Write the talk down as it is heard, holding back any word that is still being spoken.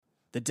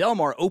The Del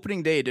Mar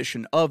opening day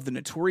edition of the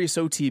Notorious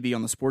OTB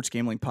on the Sports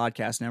Gambling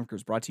Podcast Network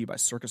is brought to you by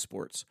Circa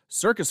Sports.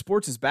 Circa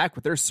Sports is back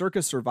with their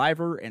Circa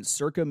Survivor and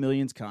Circa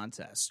Millions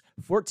contest.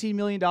 $14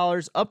 million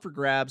up for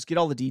grabs. Get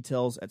all the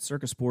details at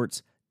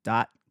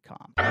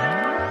circasports.com.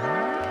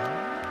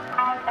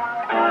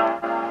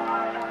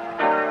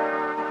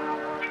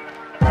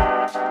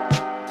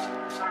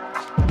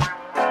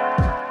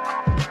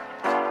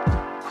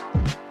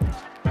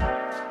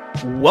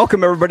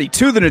 Welcome, everybody,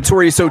 to the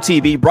Notorious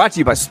OTB, brought to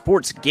you by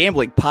Sports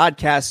Gambling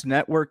Podcast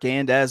Network.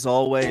 And as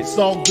always, it's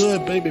all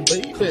good, baby.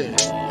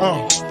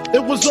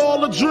 It was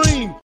all a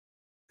dream.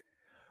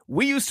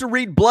 We used to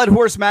read Blood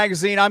Horse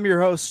Magazine. I'm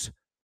your host.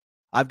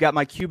 I've got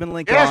my Cuban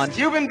link on. Yes,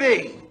 Cuban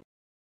B.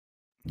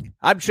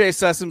 I'm Chase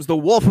Sessoms, the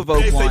Wolf of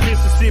Oakland.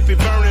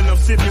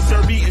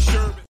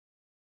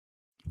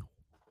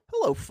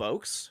 Hello,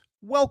 folks.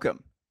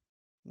 Welcome.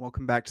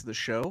 Welcome back to the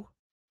show.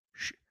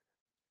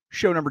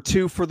 Show number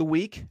 2 for the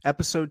week,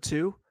 episode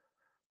 2.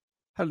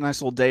 Had a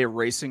nice little day of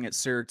racing at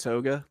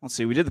Saratoga. Let's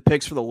see, we did the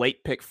picks for the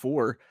late pick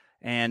 4.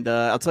 And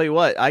I'll tell you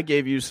what, I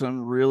gave you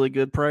some really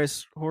good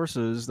price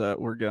horses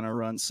that were going to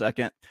run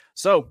second.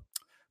 So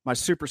my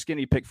super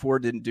skinny pick 4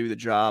 didn't do the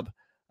job,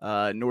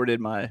 nor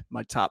did my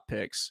top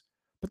picks.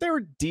 But they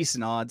were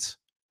decent odds.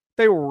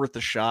 They were worth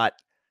a shot.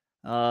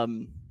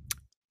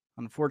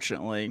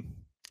 Unfortunately,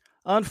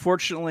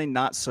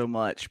 not so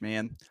much,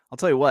 man. I'll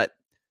tell you what.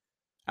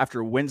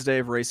 After Wednesday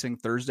of racing,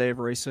 Thursday of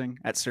racing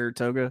at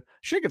Saratoga,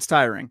 shit gets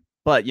tiring.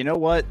 But you know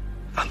what?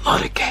 I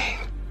love the game.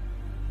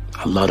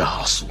 I love the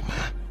hustle,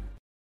 man.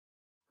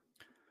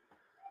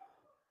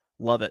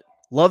 Love it.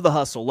 Love the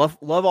hustle. Love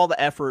all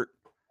the effort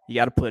you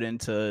got to put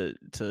into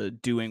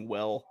doing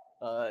well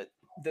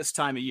this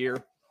time of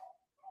year.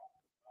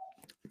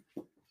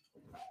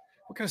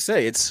 What can I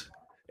say? It's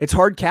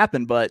hard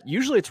capping, but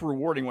usually it's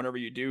rewarding whenever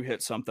you do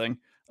hit something.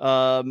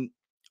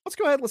 Let's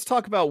go ahead. Let's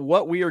talk about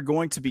what we are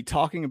going to be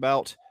talking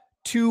about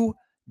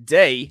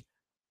today.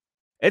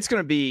 It's going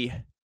to be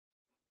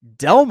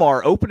Del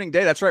Mar opening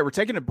day. That's right. We're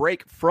taking a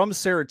break from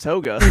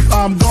Saratoga.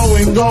 I'm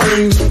going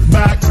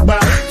back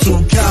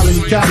to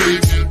Cali.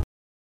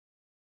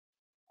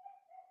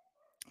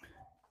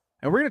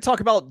 And we're going to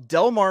talk about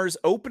Del Mar's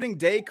opening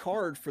day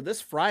card for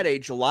this Friday,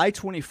 July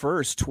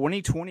 21st,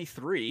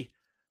 2023.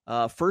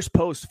 First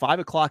post, 5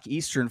 o'clock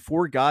Eastern,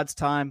 for God's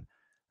time.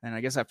 And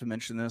I guess I have to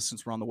mention this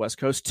since we're on the West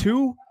Coast,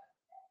 2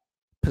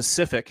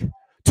 Pacific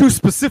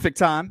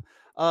time.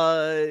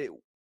 We're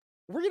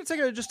going to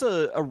take just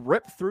a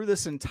rip through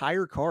this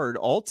entire card,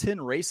 all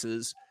 10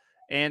 races.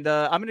 And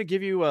I'm going to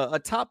give you a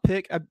top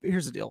pick.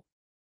 Here's the deal.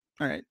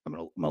 All right, I'm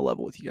going to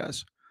level with you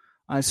guys.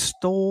 I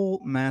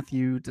stole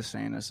Matthew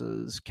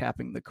DeSantis's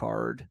capping the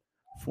card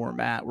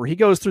format where he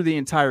goes through the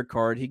entire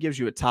card. He gives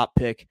you a top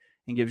pick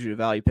and gives you a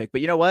value pick. But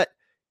you know what?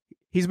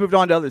 He's moved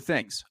on to other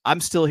things. I'm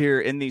still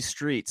here in these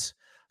streets.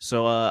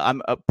 So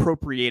I'm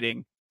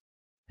appropriating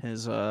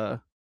his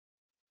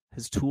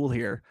tool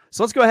here.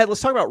 So let's go ahead. Let's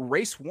talk about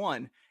race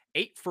 1,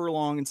 8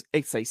 furlongs.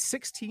 It's a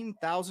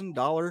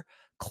 $16,000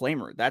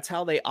 claimer. That's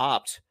how they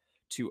opt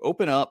to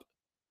open up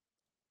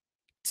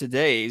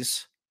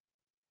today's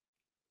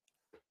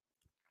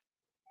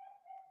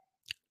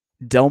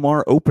Del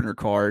Mar opener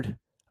card.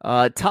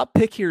 Top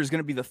pick here is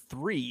going to be the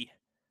 3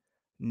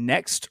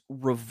 Next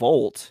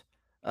Revolt.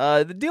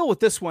 The deal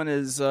with this one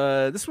is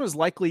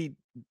likely,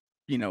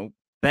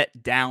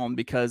 bet down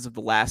because of the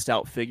last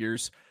out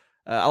figures.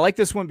 I like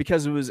this one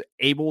because it was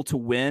able to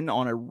win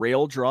on a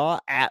rail draw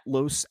at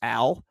Los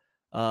Al.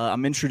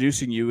 I'm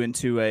introducing you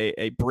into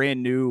a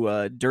brand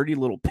new dirty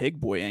little pig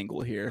boy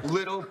angle here.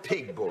 Little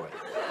pig boy.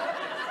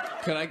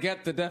 Can I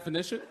get the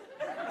definition?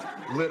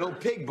 Little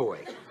pig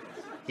boy.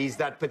 He's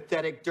that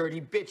pathetic,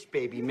 dirty bitch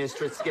baby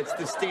mistress gets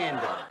to stand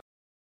on.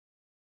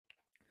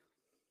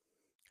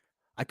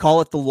 I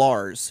call it the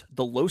LARS,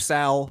 the Los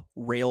Al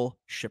Rail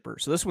Shipper.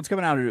 So this one's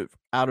coming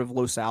out of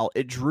Los Al.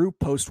 It drew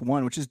post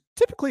 1, which is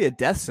typically a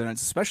death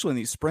sentence, especially in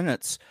these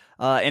sprints,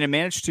 and it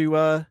managed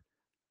to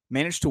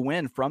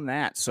win from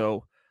that.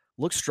 So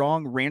looks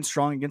strong, ran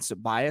strong against a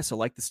bias. I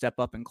like the step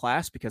up in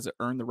class because it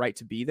earned the right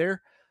to be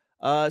there.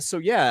 So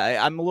yeah,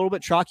 I'm a little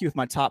bit chalky with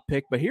my top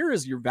pick, but here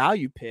is your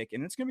value pick,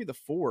 and it's going to be the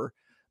 4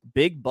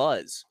 Big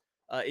Buzz.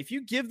 If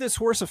you give this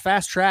horse a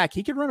fast track,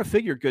 he can run a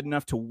figure good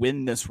enough to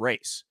win this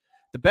race.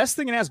 The best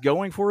thing it has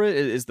going for it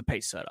is the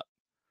pace setup.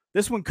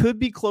 This one could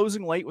be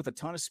closing late with a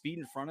ton of speed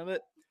in front of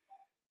it.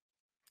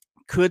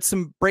 Could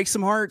break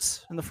some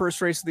hearts in the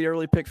first race of the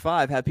early pick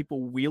 5, have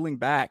people wheeling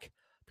back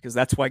because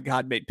that's why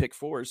God made pick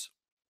 4s.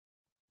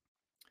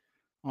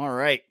 All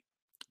right.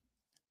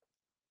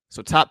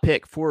 So top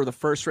pick for the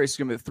first race is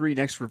going to be the 3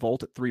 Next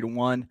Revolt at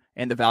 3-1,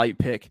 and the value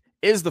pick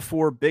is the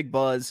 4 Big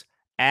Buzz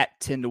at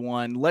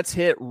 10-1. Let's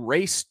hit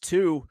race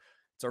 2.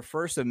 It's our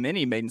first of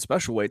many maiden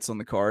special weights on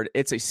the card.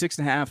 It's a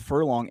 6.5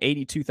 furlong,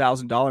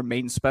 $82,000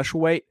 maiden special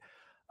weight.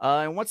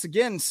 And once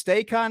again,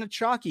 stay kind of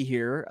chalky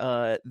here,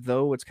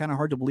 though it's kind of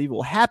hard to believe it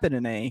will happen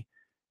in a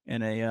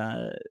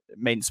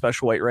maiden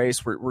special weight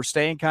race. We're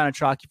staying kind of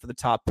chalky for the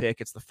top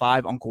pick. It's the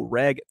 5 Uncle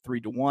Reg at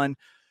 3-1.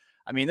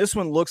 I mean, this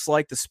one looks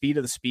like the speed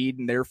of the speed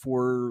and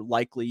therefore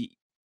likely,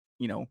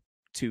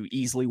 to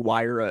easily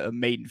wire a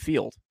maiden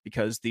field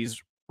because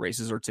these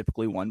races are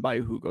typically won by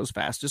who goes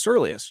fastest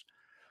earliest.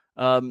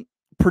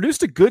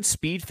 Produced a good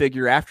speed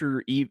figure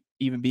after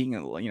even being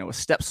a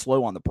step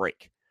slow on the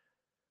break.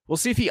 We'll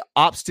see if he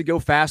opts to go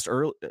fast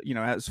early,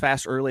 as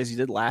fast early as he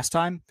did last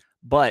time.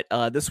 But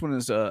this one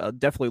is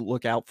definitely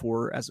look out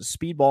for as a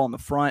speed ball in the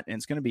front, and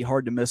it's going to be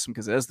hard to miss him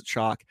because it is the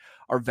chalk.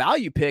 Our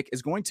value pick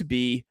is going to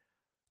be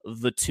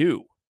the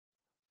 2,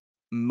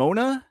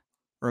 Mana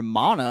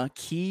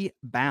Key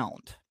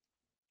Bound.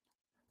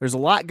 There's a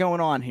lot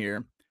going on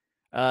here.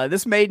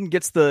 This maiden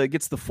gets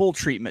the full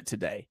treatment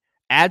today.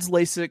 Adds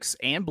Lasix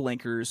and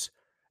blinkers,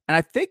 and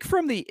I think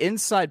from the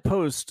inside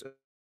post,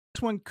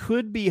 this one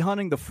could be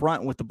hunting the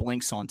front with the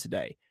blinks on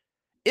today.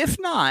 If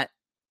not,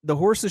 the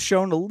horse has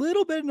shown a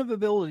little bit of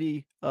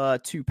ability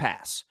to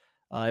pass.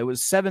 It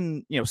was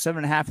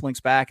 7.5 lengths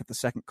back at the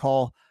second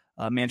call.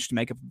 Managed to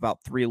make up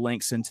about 3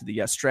 lengths into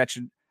the stretch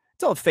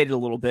until it faded a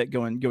little bit,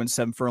 going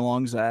 7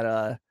 furlongs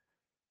at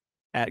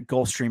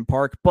Gulfstream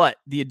Park. But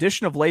the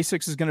addition of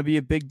Lasix is going to be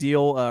a big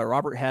deal.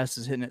 Robert Hess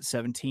is hitting at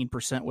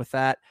 17% with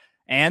that.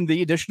 And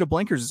the addition of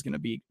blinkers is going to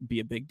be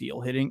a big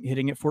deal,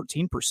 hitting at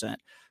 14%.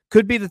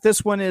 Could be that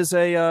this one is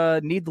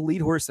a need the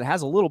lead horse that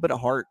has a little bit of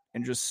heart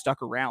and just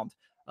stuck around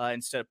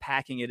instead of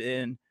packing it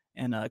in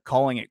and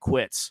calling it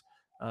quits,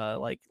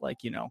 like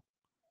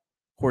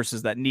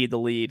horses that need the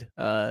lead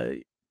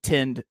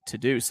tend to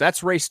do. So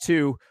that's race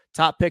 2.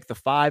 Top pick the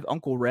 5,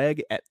 Uncle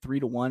Reg at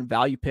 3-1.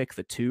 Value pick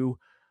the 2,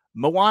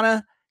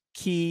 Moana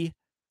Key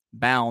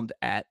Bound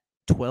at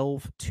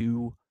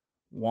 12-1.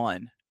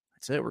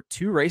 That's it. We're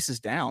 2 races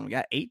down. We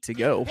got 8 to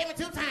go. Hit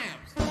me 2 times.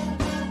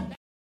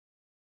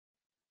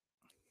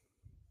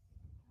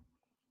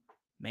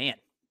 Man,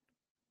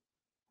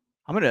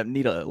 I'm gonna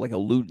need a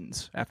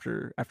Ludens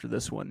after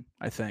this one,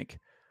 I think.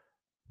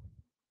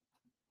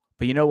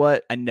 But you know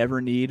what? I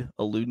never need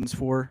a Ludens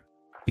for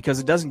because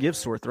it doesn't give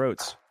sore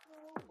throats.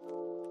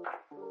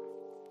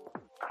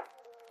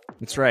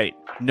 That's right.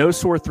 No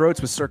sore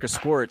throats with Circa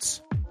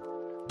Sports,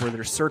 where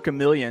their Circa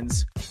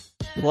Millions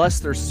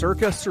plus their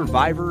Circa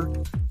Survivor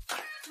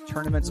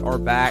tournaments are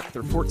back.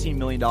 They're $14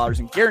 million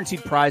in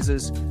guaranteed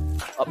prizes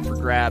up for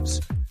grabs.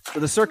 For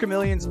the Circa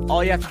Millions,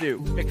 all you have to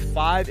do, pick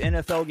 5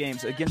 NFL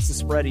games against the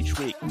spread each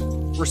week.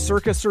 For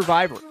Circa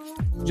Survivor,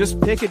 just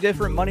pick a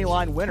different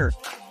moneyline winner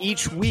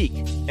each week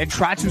and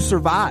try to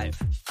survive.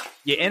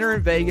 You enter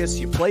in Vegas,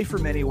 you play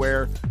from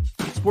anywhere.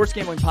 Sports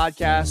Gambling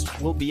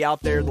Podcast will be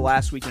out there the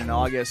last weekend in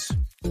August.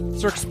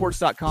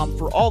 Circasports.com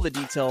for all the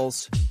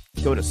details.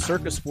 Go to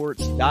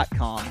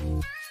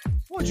circasports.com.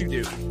 What would you do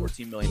with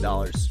 $14 million?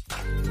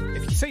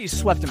 If you say you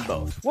swept them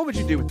both, what would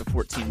you do with the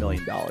 $14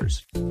 million?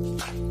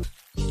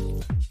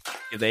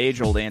 The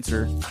age-old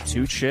answer,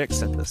 2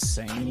 chicks at the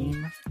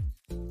same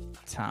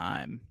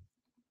time.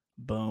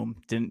 Boom.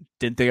 Didn't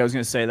think I was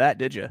going to say that,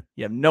 did you?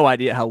 You have no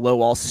idea how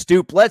low I'll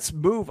stoop. Let's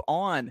move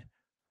on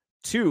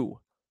to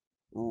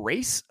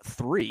race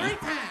 3.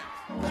 That's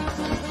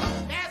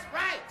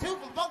right. 2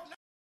 from both.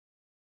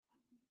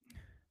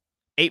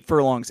 8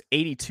 furlongs,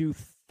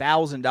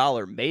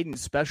 $82,000 maiden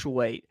special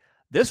weight.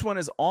 This one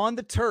is on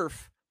the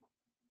turf.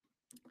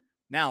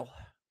 Now,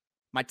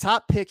 my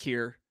top pick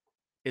here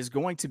is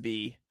going to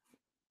be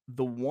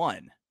the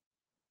 1,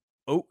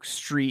 Oak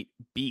Street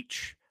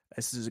Beach.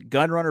 This is a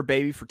gun runner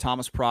baby for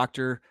Thomas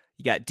Proctor.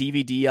 You got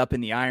DVD up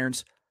in the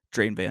irons.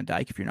 Drayden Van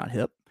Dyke, if you're not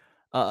hip.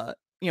 The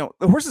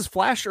horses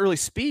flashed early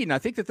speed, and I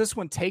think that this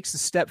one takes a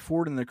step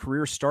forward in the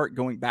career start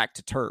going back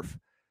to turf.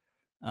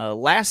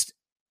 Last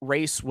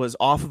race was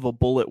off of a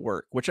bullet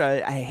work, which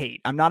I hate.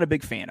 I'm not a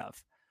big fan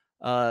of.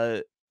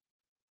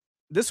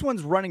 This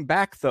one's running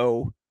back,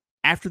 though,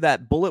 after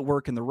that bullet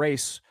work in the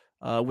race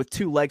with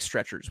 2 leg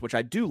stretchers, which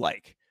I do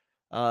like.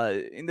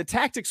 And the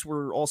tactics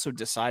were also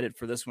decided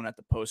for this one at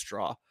the post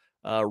draw.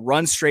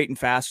 Run straight and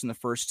fast in the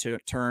first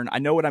turn. I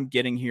know what I'm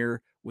getting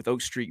here with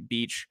Oak Street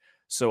Beach,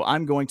 so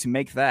I'm going to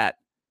make that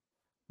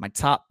my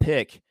top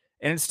pick.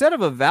 And instead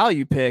of a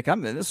value pick,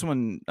 let's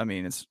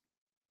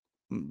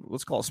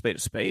call a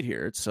spade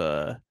here. It's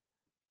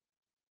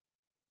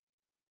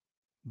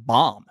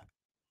Bomb.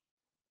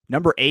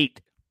 Number 8.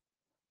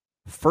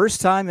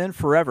 First time in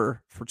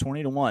forever for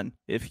 20-1.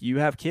 If you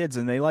have kids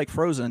and they like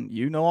Frozen,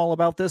 you know all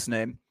about this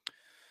name.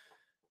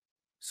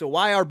 So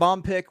why our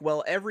Bomb pick?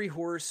 Well, every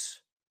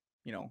horse,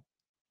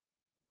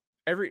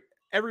 every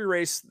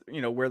race,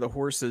 where the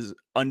horse has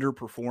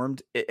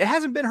underperformed, it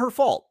hasn't been her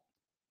fault.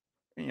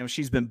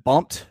 She's been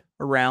bumped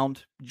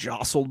around,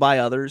 jostled by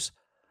others,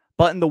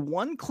 but in the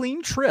one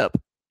clean trip,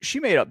 she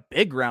made a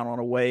big ground on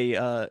a way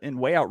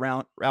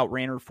outran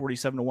her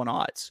 47-1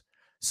 odds.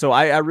 So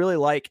I really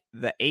like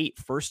the 8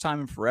 first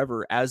time in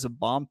forever as a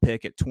Bomb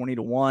pick at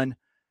 20-1.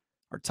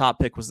 Our top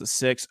pick was the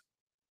 6,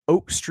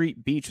 Oak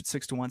Street Beach at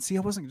 6-1. See, I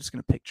wasn't just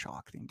going to pick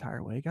chalk the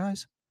entire way,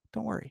 guys.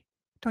 Don't worry.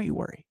 Don't you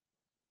worry.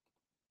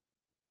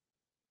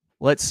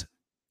 Let's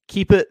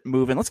keep it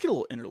moving. Let's get a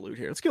little interlude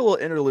here. Let's get a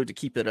little interlude to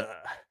keep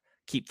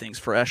things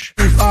fresh.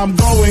 I'm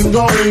going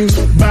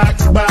back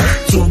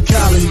to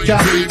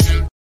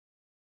Cali.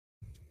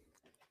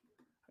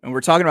 And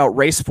we're talking about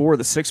race 4,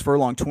 the 6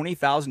 furlong,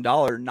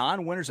 $20,000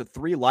 non-winners of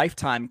 3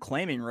 lifetime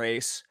claiming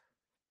race.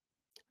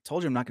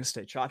 Told you I'm not going to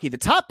stay chalky. The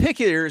top pick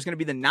here is going to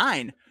be the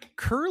 9,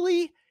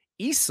 Curly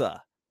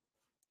Issa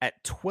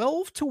at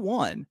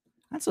 12-1.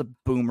 That's a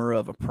boomer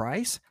of a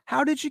price.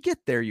 How did you get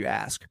there, you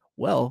ask?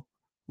 Well,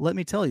 let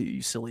me tell you,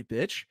 you silly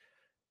bitch.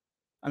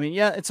 I mean,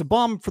 yeah, it's a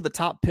bomb for the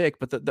top pick,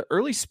 but the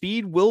early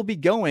speed will be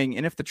going.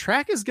 And if the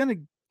track is going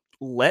to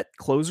let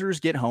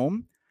closers get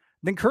home,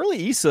 then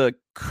Curly Issa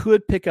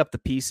could pick up the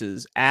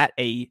pieces at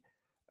a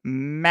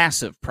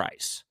massive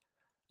price.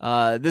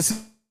 This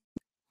is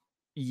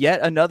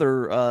yet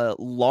another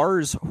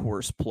Lars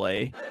horse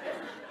play.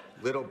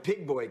 Little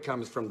pig boy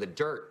comes from the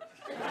dirt.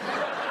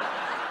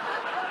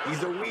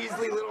 He's a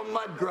Weasley little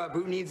mud grub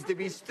who needs to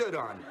be stood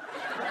on.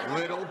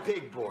 Little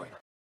pig boy.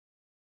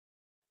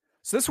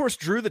 So this horse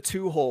drew the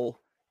 2-hole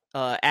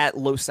at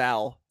Los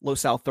Al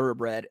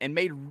Thoroughbred and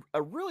made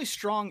a really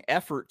strong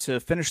effort to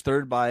finish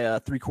third by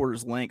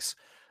 3/4 lengths.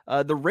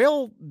 The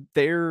rail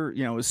there,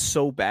 is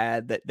so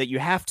bad that you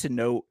have to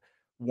note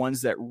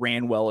ones that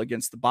ran well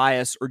against the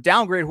bias or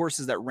downgrade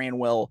horses that ran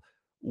well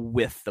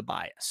with the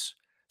bias.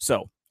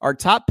 So our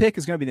top pick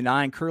is going to be the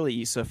 9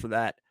 Curly Issa for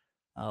that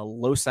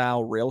Los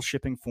Al rail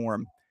shipping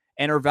form.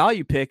 And our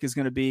value pick is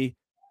going to be,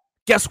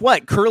 guess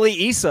what?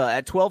 Curly Issa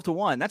at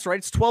 12-1. That's right.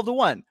 It's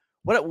 12-1.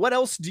 What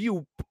else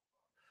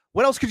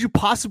could you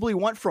possibly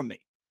want from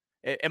me?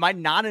 Am I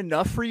not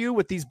enough for you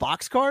with these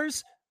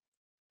boxcars?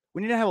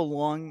 We need to have a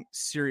long,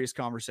 serious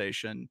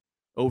conversation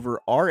over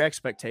our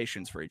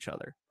expectations for each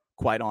other,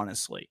 quite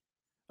honestly.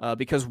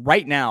 Because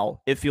right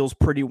now, it feels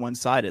pretty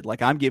one-sided.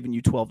 Like I'm giving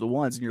you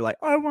 12-1s, and you're like,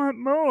 I want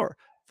more.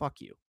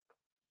 Fuck you.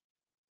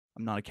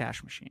 I'm not a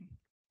cash machine.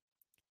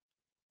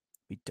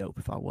 Be dope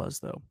if I was,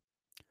 though.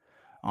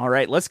 All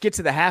right, let's get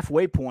to the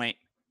halfway point.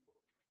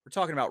 We're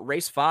talking about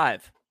race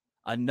 5.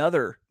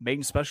 Another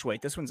maiden special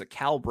weight. This one's a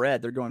Cal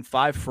bred. They're going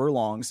 5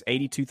 furlongs,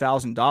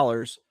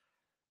 $82,000.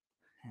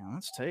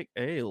 Let's take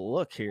a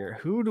look here.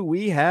 Who do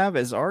we have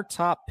as our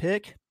top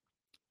pick?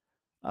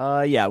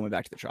 I went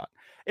back to the chalk.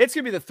 It's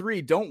going to be the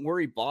 3, Don't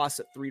Worry Boss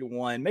at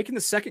 3-1, making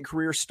the second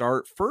career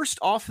start. First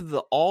off of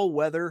the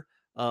all-weather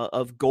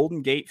of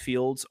Golden Gate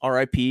Fields,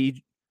 RIP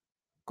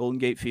Golden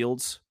Gate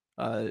Fields,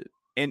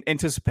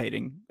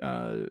 anticipating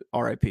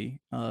RIP.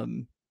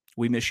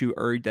 We miss you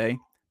every day.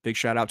 Big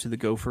shout out to the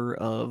gopher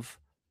of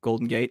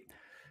Golden Gate.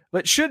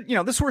 But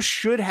this horse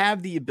should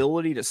have the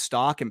ability to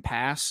stalk and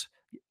pass.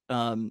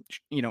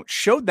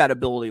 Showed that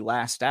ability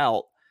last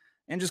out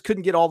and just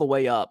couldn't get all the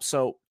way up.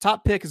 So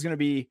top pick is going to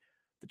be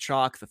the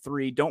chalk, the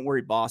 3, Don't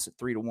Worry Boss at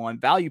 3-1.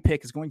 Value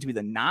pick is going to be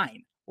the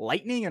 9,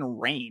 Lightning and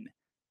Rain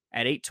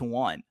at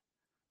 8-1.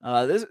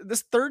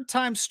 This third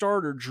time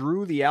starter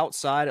drew the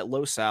outside at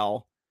Los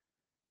Al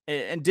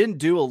and didn't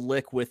do a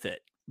lick with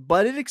it,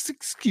 but it's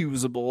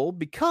excusable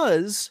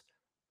because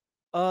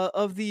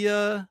of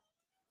the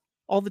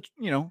all the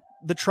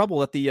the trouble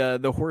that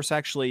the horse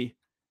actually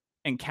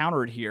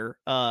encountered here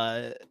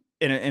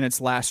in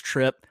its last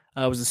trip.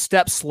 It was a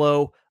step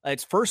slow.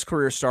 Its first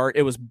career start,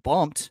 it was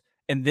bumped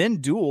and then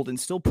dueled and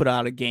still put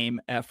out a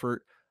game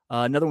effort.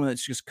 Another one that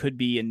just could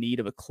be in need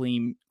of a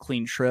clean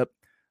trip.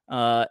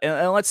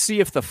 And let's see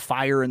if the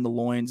fire in the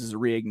loins is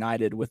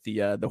reignited with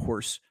the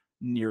horse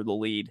near the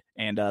lead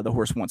and the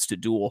horse wants to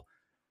duel.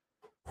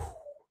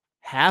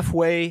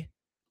 Halfway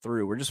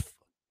through, we're just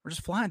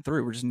flying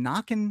through. We're just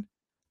knocking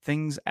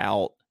things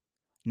out,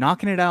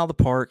 knocking it out of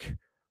the park,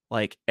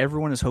 like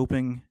everyone is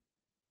hoping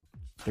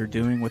they're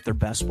doing with their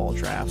best ball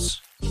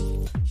drafts.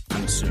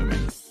 I'm assuming,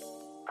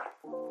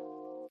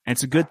 and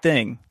it's a good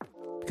thing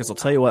because I'll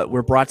tell you what,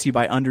 we're brought to you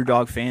by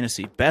Underdog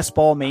Fantasy. Best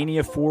Ball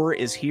Mania 4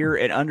 is here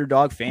at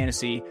Underdog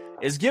Fantasy.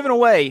 Is giving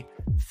away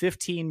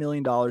 $15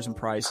 million in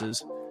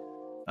prizes.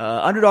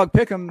 Underdog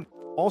Pick'em.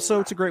 Also,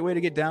 it's a great way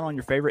to get down on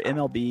your favorite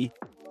MLB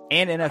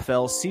and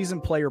NFL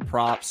season player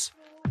props.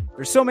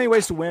 There's so many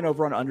ways to win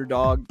over on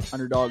Underdog.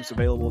 Underdog's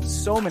available in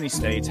so many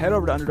states. Head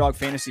over to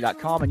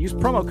UnderdogFantasy.com and use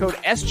promo code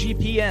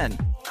SGPN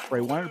for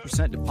a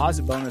 100%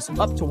 deposit bonus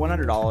up to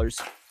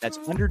 $100. That's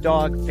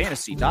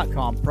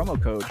UnderdogFantasy.com,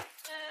 promo code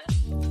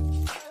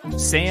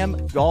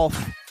Sam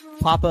Golf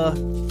Papa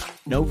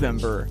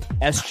November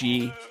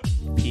SGPN.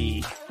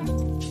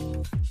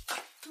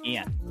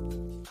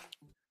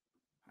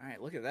 All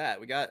right, look at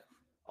that. We got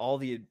all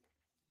the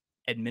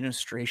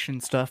administration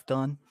stuff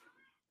done.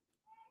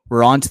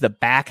 We're on to the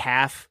back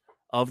half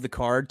of the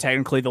card.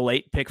 Technically, the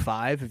late pick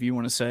 5, if you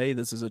want to say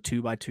this is a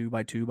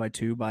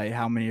 2x2x2x2 by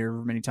how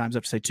many times I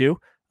have to say 2.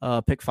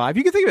 Pick 5.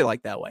 You can think of it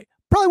like that way.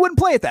 Probably wouldn't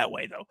play it that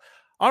way, though.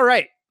 All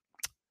right.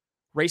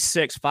 Race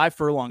 6, 5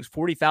 furlongs,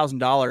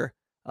 $40,000.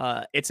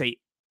 It's a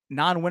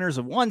non-winners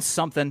of 1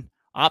 something,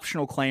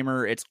 optional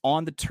claimer. It's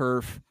on the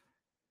turf.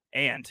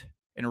 And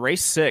in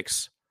race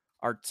 6,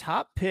 our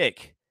top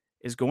pick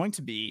is going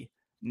to be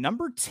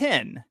number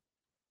 10,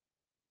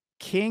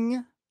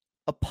 King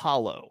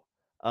Apollo.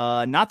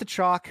 Not the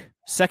chalk,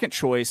 second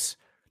choice.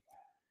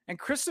 And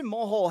Kristen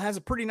Mulhall has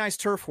a pretty nice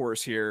turf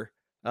horse here.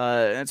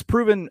 It's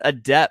proven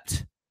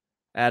adept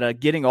at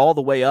getting all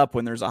the way up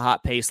when there's a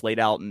hot pace laid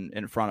out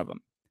in front of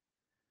him.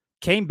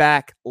 Came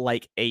back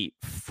like a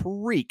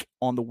freak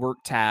on the work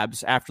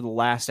tabs after the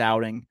last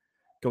outing,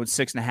 going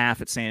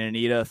 6.5 at Santa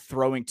Anita,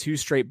 throwing 2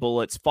 straight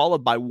bullets,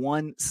 followed by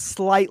 1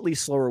 slightly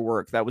slower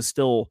work that was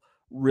still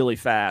really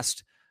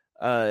fast.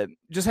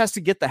 Just has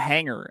to get the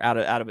hanger out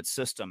of its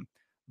system.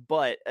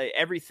 But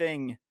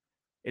everything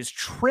is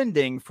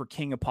trending for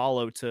King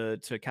Apollo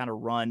to kind of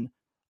run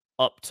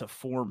up to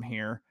form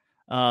here.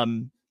 Our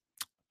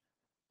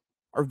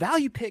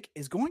value pick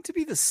is going to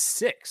be the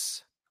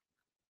 6.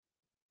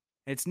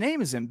 Its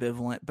name is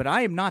ambivalent, but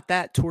I am not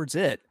that towards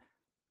it.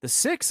 The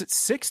 6,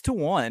 it's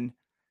 6-1.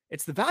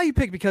 It's the value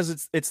pick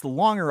because it's the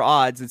longer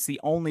odds. It's the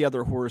only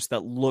other horse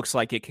that looks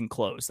like it can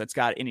close, that's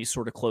got any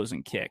sort of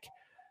closing kick.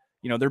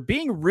 You know, they're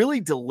being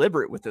really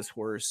deliberate with this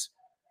horse.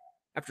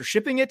 After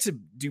shipping it to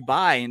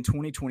Dubai in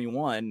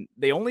 2021,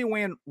 they only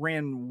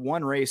ran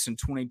 1 race in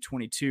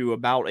 2022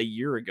 about a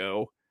year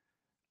ago.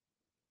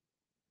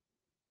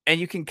 And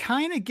you can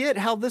kind of get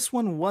how this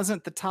one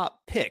wasn't the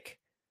top pick.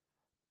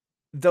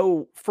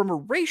 Though from a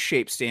race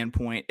shape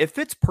standpoint, it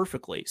fits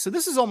perfectly. So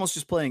this is almost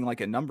just playing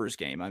like a numbers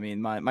game. I mean,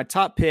 my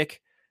top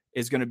pick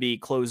is going to be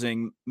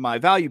closing. My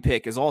value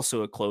pick is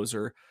also a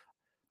closer.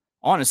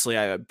 Honestly,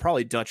 I would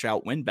probably Dutch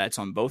out win bets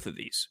on both of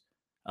these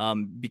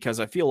because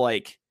I feel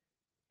like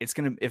it's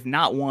going to, if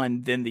not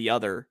one, then the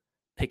other,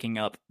 picking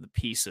up the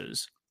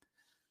pieces.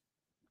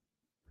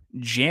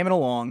 Jamming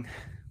along.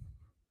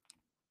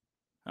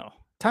 Oh,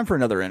 time for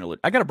another interlude.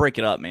 I got to break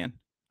it up, man.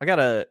 I got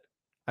to,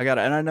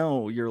 and I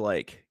know you're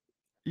like,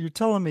 you're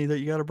telling me that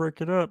you got to break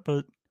it up,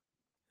 but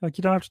like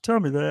you don't have to tell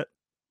me that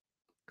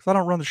because I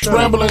don't run the show.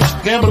 Scrambling,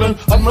 gambling,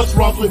 on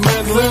restaurants with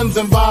mandolins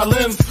and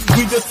violins.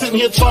 We just sitting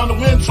here trying to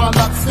win, trying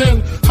not to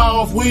sin. High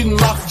off weed and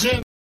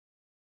oxygen.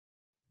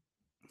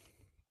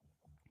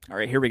 All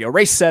right, here we go.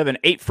 Race 7,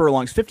 8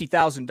 furlongs,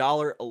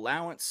 $50,000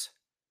 allowance.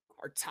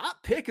 Our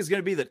top pick is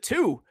going to be the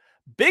 2,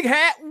 Big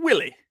Hat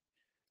Willie.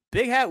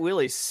 Big Hat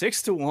Willie,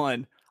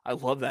 6-1. I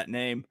love that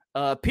name.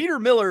 Peter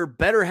Miller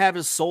better have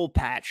his soul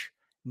patch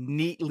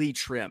neatly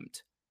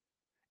trimmed.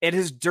 And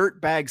his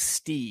dirtbag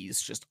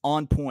steez just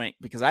on point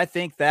because I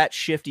think that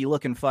shifty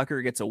looking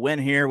fucker gets a win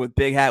here with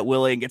Big Hat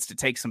Willie and gets to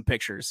take some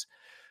pictures.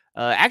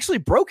 Actually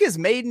broke his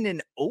maiden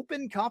in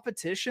open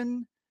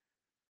competition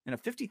and a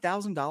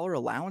 $50,000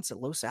 allowance at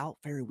Los Al.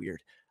 Very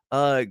weird.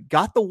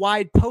 Got the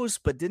wide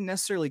post, but didn't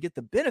necessarily get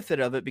the benefit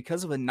of it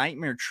because of a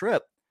nightmare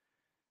trip.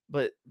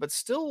 But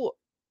still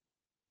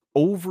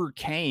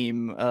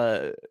overcame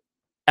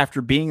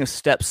after being a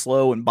step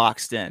slow and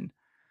boxed in.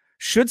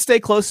 Should stay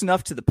close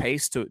enough to the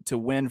pace to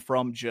win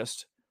from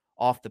just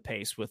off the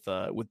pace with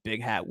Big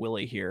Hat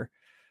Willie here.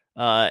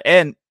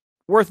 And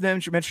worth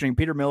mentioning,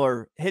 Peter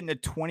Miller hitting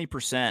at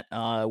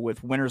 20%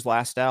 with winners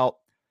last out.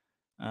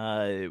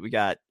 We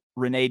got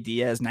Renee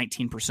Diaz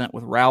 19%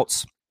 with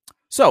routes.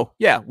 So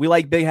yeah, we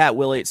like Big Hat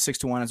Willie at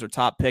 6-1 as our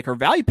top pick. Our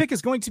value pick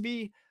is going to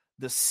be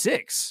the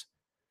 6,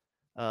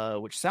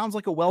 which sounds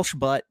like a Welsh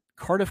butt,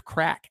 Cardiff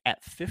Crack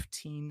at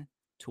 15-1.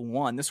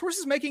 This horse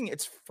is making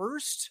its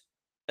first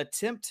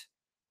attempt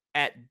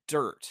at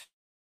dirt,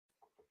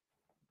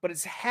 but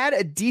it's had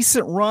a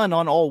decent run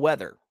on all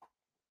weather.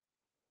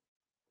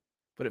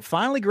 But it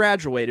finally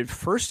graduated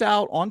first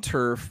out on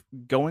turf,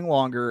 going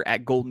longer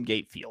at Golden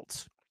Gate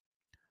Fields.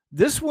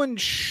 This one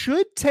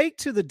should take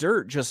to the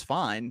dirt just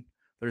fine.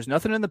 There's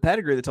nothing in the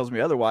pedigree that tells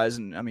me otherwise.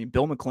 And I mean,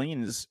 Bill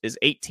McLean is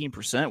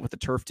 18% with the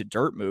turf to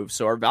dirt move.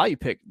 So our value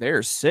pick there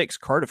is 6,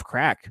 Cardiff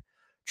Crack,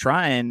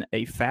 trying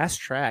a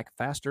fast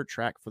dirt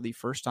track for the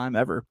first time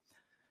ever.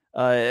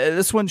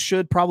 This one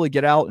should probably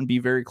get out and be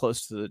very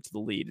close to the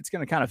lead. It's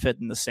going to kind of fit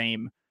in the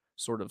same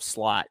sort of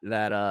slot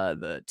that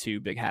the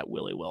 2 Big Hat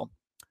Willie will.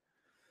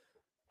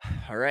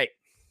 All right.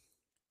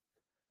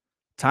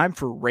 Time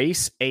for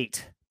race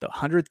 8, the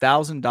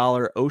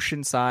 $100,000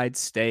 Oceanside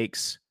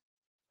Stakes.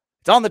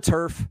 It's on the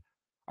turf.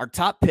 Our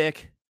top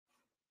pick.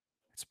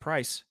 It's a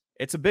price.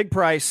 It's a big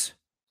price.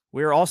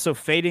 We are also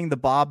fading the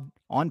Bob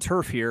on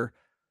turf here.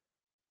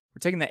 We're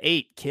taking the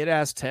 8, Kid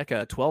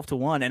Azteca,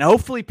 12-1. And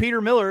hopefully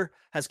Peter Miller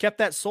has kept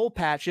that soul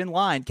patch in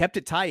line, kept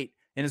it tight,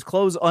 and his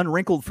clothes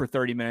unwrinkled for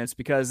 30 minutes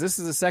because this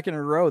is the second in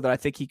a row that I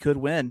think he could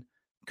win.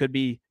 Could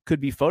be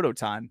photo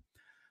time.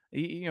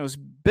 The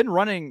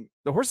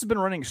horse has been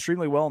running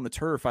extremely well on the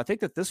turf. I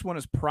think that this one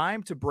is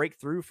primed to break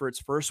through for its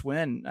first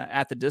win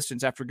at the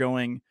distance after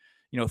going,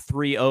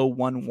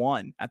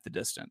 3-0-1-1 at the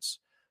distance.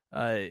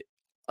 An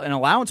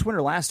allowance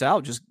winner last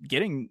out, just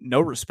getting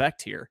no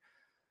respect here.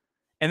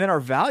 And then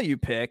our value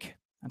pick,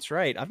 that's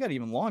right, I've got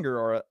even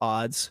longer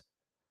odds,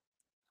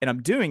 and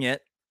I'm doing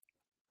it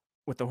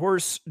with the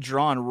horse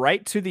drawn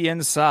right to the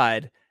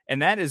inside,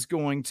 and that is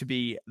going to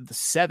be the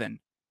 7,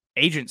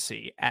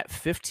 Agency, at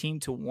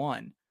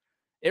 15-1.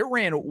 It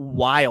ran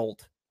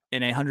wild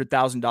in a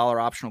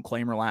 $100,000 optional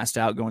claimer last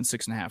out, going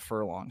 6.5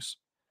 furlongs.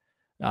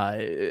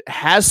 It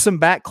has some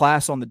back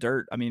class on the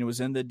dirt. I mean, it was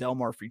in the Del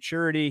Mar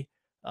Futurity.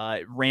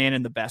 It ran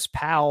in the Best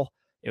Pal.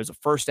 It was a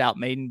first out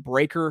maiden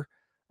breaker.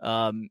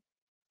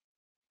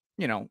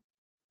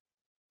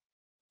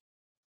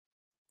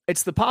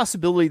 It's the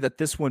possibility that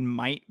this one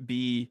might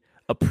be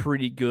a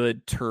pretty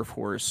good turf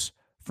horse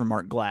for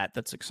Mark Glatt.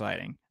 That's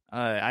exciting.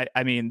 I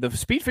mean, the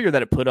speed figure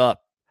that it put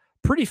up,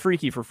 pretty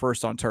freaky for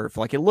first on turf.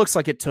 Like, it looks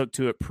like it took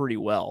to it pretty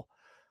well.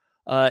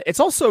 It's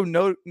also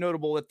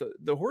notable that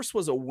the horse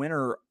was a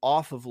winner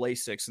off of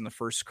Lasix in the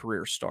first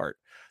career start.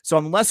 So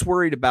I'm less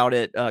worried about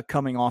it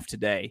coming off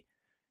today.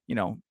 You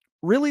know,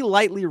 really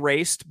lightly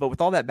raced, but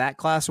with all that back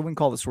class, I wouldn't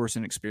call this horse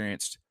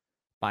inexperienced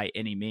by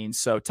any means.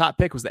 So top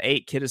pick was the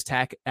 8, Kid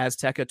Azteca,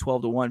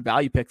 12-1.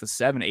 Value pick, the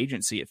 7,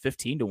 Agency at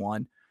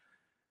 15-1.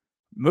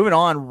 Moving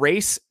on,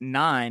 race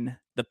 9,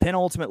 the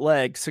penultimate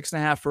leg,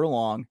 6.5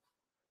 furlong,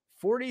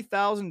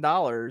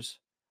 $40,000.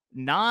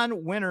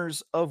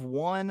 Non-winners of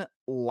one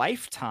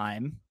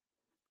lifetime.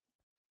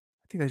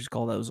 I think they just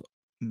call those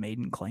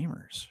maiden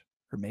claimers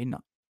or maiden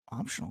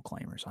optional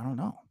claimers. I don't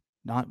know.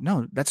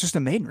 No, that's just a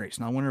maiden race.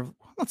 Not winner of.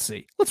 Let's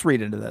see. Let's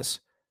read into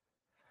this.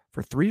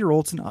 For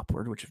 3-year-olds and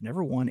upward, which have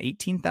never won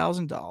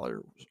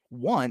 $18,000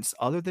 once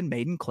other than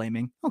maiden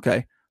claiming.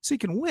 Okay, so you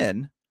can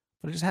win,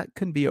 but it just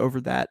couldn't be over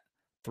that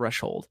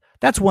threshold.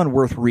 That's one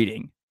worth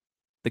reading.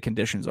 The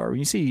conditions are. When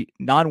you see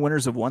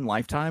non-winners of one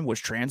lifetime,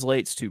 which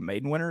translates to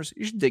maiden winners,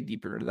 you should dig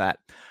deeper into that.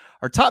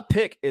 Our top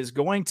pick is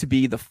going to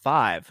be the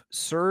 5,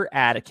 Sir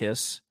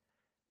Atticus,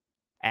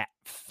 at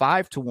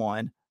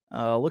 5-1.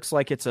 Looks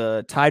like it's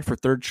tied for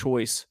third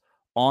choice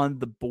on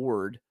the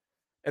board.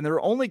 And there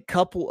are only a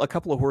couple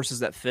of horses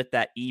that fit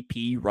that EP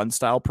run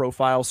style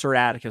profile. Sir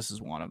Atticus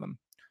is one of them.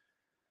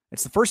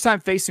 It's the first time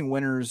facing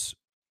winners.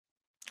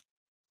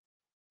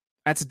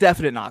 That's a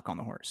definite knock on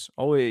the horse.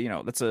 Always,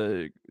 that's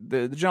the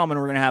gentleman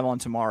we're going to have on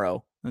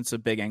tomorrow. That's a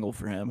big angle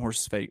for him.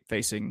 Horses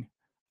facing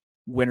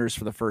winners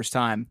for the first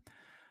time.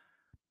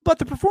 But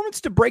the performance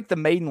to break the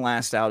maiden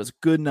last out is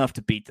good enough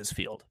to beat this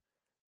field.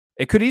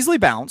 It could easily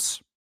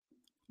bounce,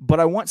 but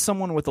I want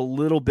someone with a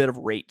little bit of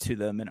rate to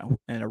them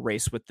in a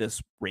race with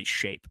this race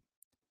shape.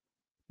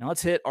 Now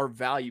let's hit our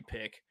value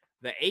pick.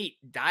 The 8,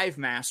 Dive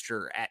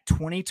Master at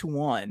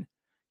 20-1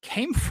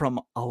 came from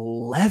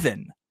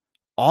 11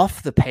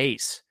 off the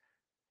pace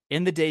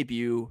in the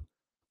debut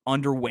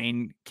under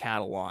Wayne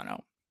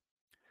Catalano.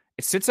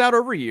 It sits out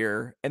over a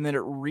year, and then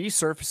it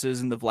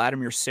resurfaces in the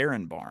Vladimir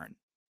Sarin barn.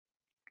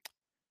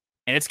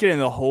 And it's getting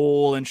the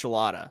whole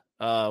enchilada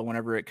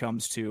whenever it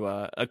comes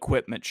to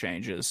equipment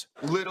changes.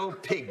 Little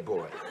pig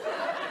boy.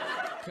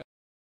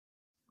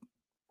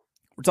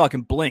 We're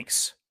talking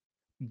Blinks,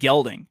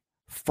 gelding,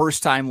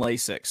 first-time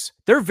Lasix.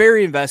 They're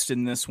very invested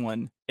in this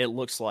one, it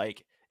looks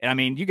like. And, I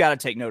mean, you got to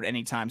take note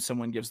anytime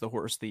someone gives the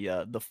horse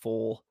the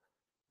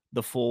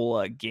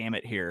full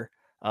gamut here.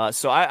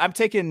 So I'm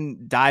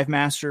taking Dive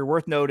Master.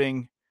 Worth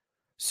noting,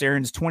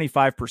 Sarin's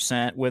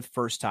 25% with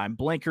first-time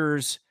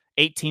blinkers,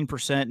 18%,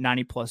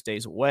 90-plus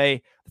days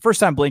away. The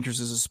first-time blinkers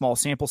is a small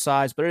sample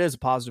size, but it is a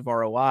positive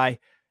ROI.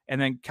 And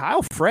then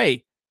Kyle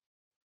Frey,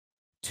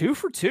 2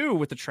 for 2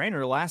 with the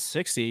trainer last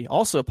 60,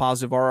 also a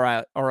positive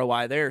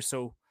ROI there.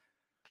 So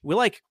we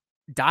like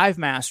Dive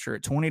Master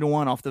at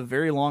 20-1 off the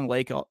very long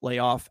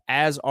layoff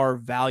as our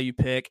value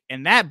pick.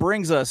 And that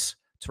brings us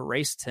to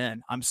race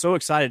 10. I'm so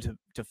excited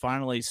to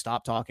finally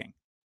stop talking.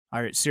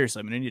 All right,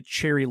 seriously, I'm going to need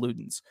Cherry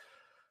Ludens.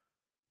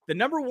 The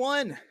number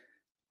 1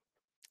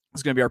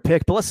 is going to be our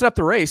pick, but let's set up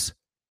the race.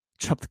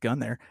 Jump the gun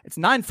there. It's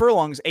 9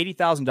 furlongs,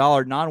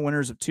 $80,000,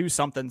 non-winners of 2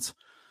 somethings.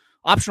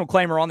 Optional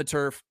claimer on the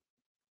turf.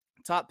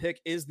 Top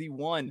pick is the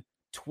 1,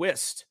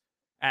 Twist,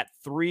 at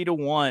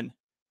 3-1,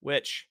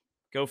 which,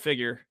 go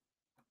figure.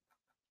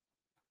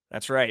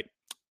 That's right.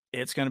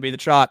 It's going to be the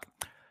chalk.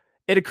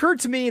 It occurred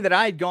to me that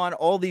I had gone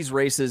all these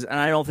races, and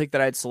I don't think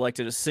that I'd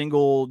selected a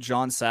single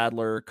John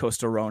Sadler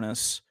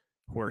Costaronis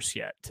horse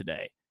yet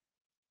today.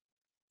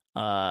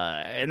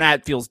 And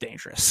that feels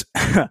dangerous.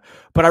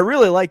 But I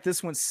really like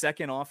this one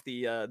second off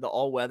the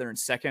all-weather and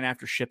second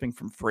after shipping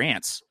from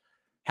France.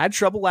 Had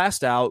trouble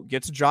last out,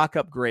 gets a jock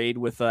upgrade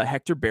with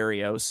Hector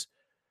Barrios.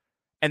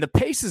 And the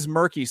pace is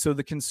murky, so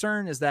the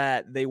concern is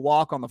that they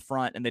walk on the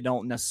front and they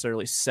don't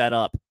necessarily set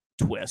up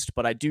Twist.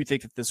 But I do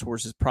think that this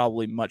horse is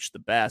probably much the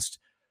best.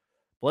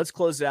 Let's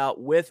close it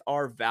out with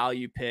our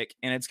value pick,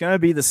 and it's going to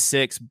be the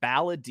 6,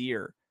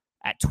 Balladeer,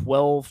 at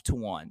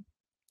 12-1.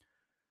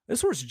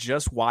 This horse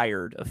just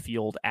wired a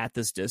field at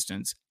this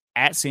distance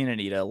at Santa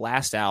Anita,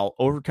 last out,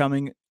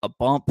 overcoming a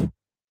bump,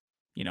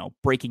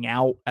 breaking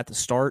out at the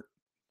start.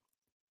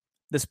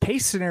 This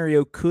pace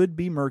scenario could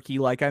be murky,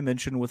 like I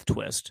mentioned with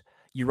Twist.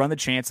 You run the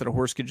chance that a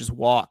horse could just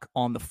walk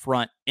on the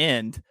front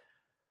end.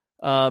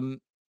 A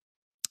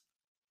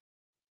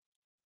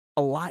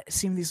lot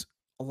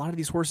of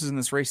these horses in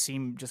this race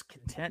seem just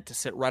content to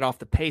sit right off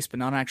the pace, but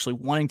not actually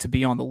wanting to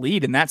be on the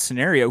lead. In that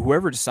scenario,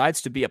 whoever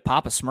decides to be a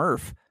Papa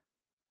Smurf,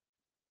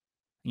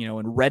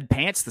 and red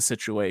pants the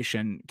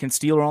situation, can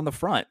steal her on the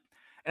front.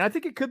 And I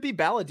think it could be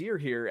Balladeer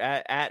here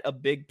at a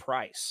big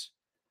price.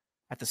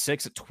 At the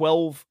 6 at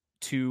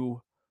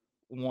 12-1.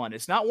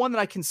 It's not one that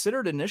I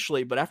considered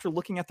initially, but after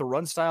looking at the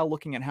run style,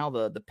 looking at how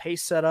the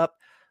pace set up,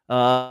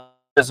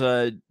 there's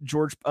a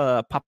George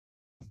Pop.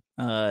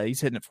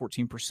 He's hitting at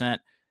 14%.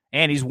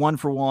 And he's 1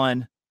 for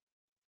 1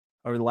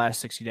 over the last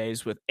 60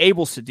 days with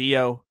Abel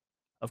Cedillo,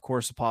 of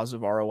course, a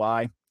positive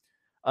ROI.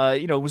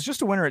 was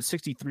just a winner at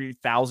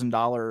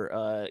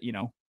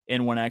 $63,000,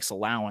 N1X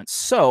allowance.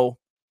 So,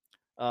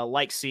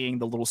 like seeing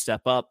the little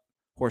step up,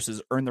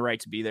 horses earn the right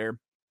to be there.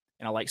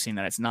 And I like seeing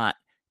that it's not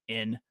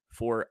in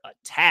for a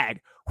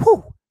tag.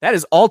 Whew, that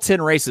is all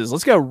 10 races.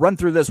 Let's go run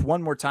through this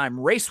one more time.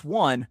 Race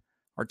 1,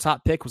 our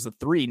top pick was the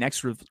 3,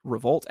 Next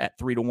Revolt at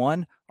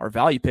 3-1. Our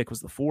value pick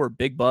was the 4,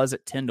 Big Buzz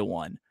at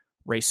 10-1.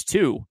 Race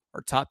 2,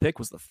 our top pick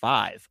was the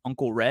 5,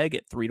 Uncle Reg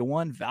at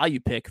 3-1. Value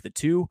pick, the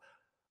 2,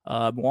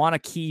 Moana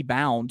Key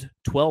Bound,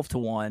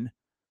 12-1.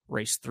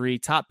 Race 3,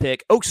 top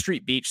pick, Oak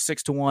Street Beach,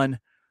 6-1.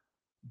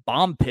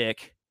 Bomb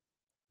pick,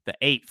 the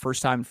 8,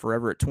 First Time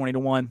Forever at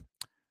 20-1.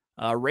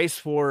 Race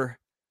 4,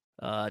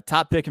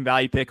 top pick and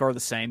value pick are the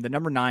same. The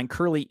number 9,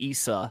 Curly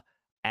Isa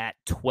at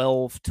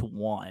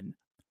 12-1.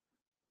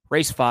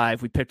 Race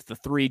 5, we picked the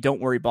 3,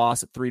 Don't Worry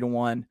Boss at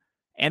 3-1.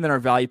 And then our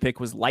value pick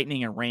was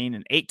Lightning and Rain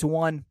at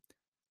 8-1.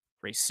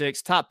 Race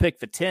 6, top pick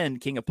the 10,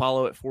 King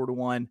Apollo at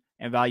 4-1.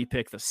 And value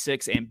pick the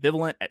 6,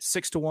 Ambivalent at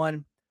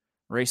 6-1.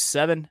 Race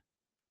 7,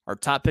 our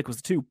top pick was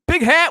the 2,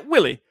 Big Hat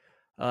Willie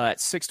at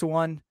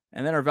 6-1.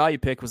 And then our value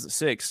pick was the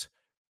 6,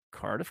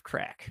 Cardiff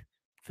Crack,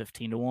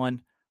 15-1.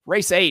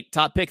 Race 8,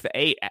 top pick the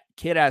 8,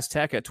 Kid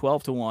Azteca,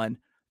 12-1.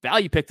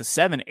 Value pick the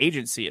 7,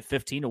 Agency at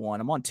 15-1.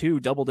 I'm on 2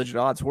 double-digit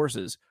odds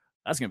horses.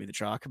 That's going to be the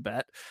chalk, I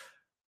bet.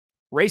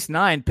 Race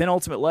 9,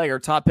 penultimate leg. Our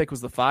top pick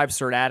was the 5,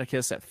 Sir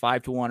Atticus at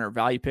 5-1. Our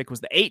value pick was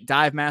the 8,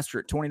 Dive Master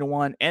at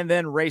 20-1. And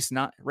then race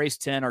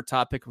 10, our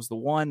top pick was the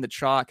 1, the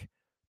chalk,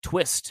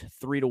 Twist,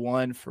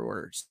 3-1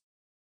 for.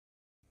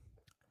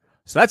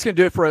 So that's going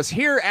to do it for us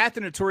here at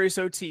the Notorious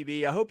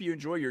OTB. I hope you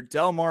enjoy your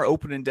Del Mar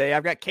opening day.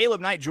 I've got Caleb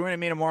Knight joining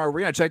me tomorrow.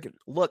 We're going to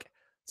look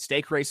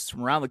stake races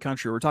from around the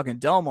country. We're talking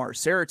Del Mar,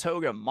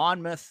 Saratoga,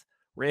 Monmouth.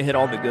 We're going to hit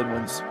all the good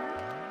ones.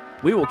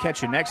 We will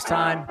catch you next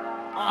time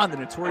on the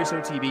Notorious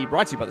OTB,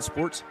 brought to you by the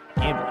Sports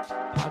Gambling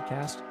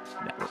Podcast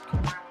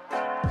Network.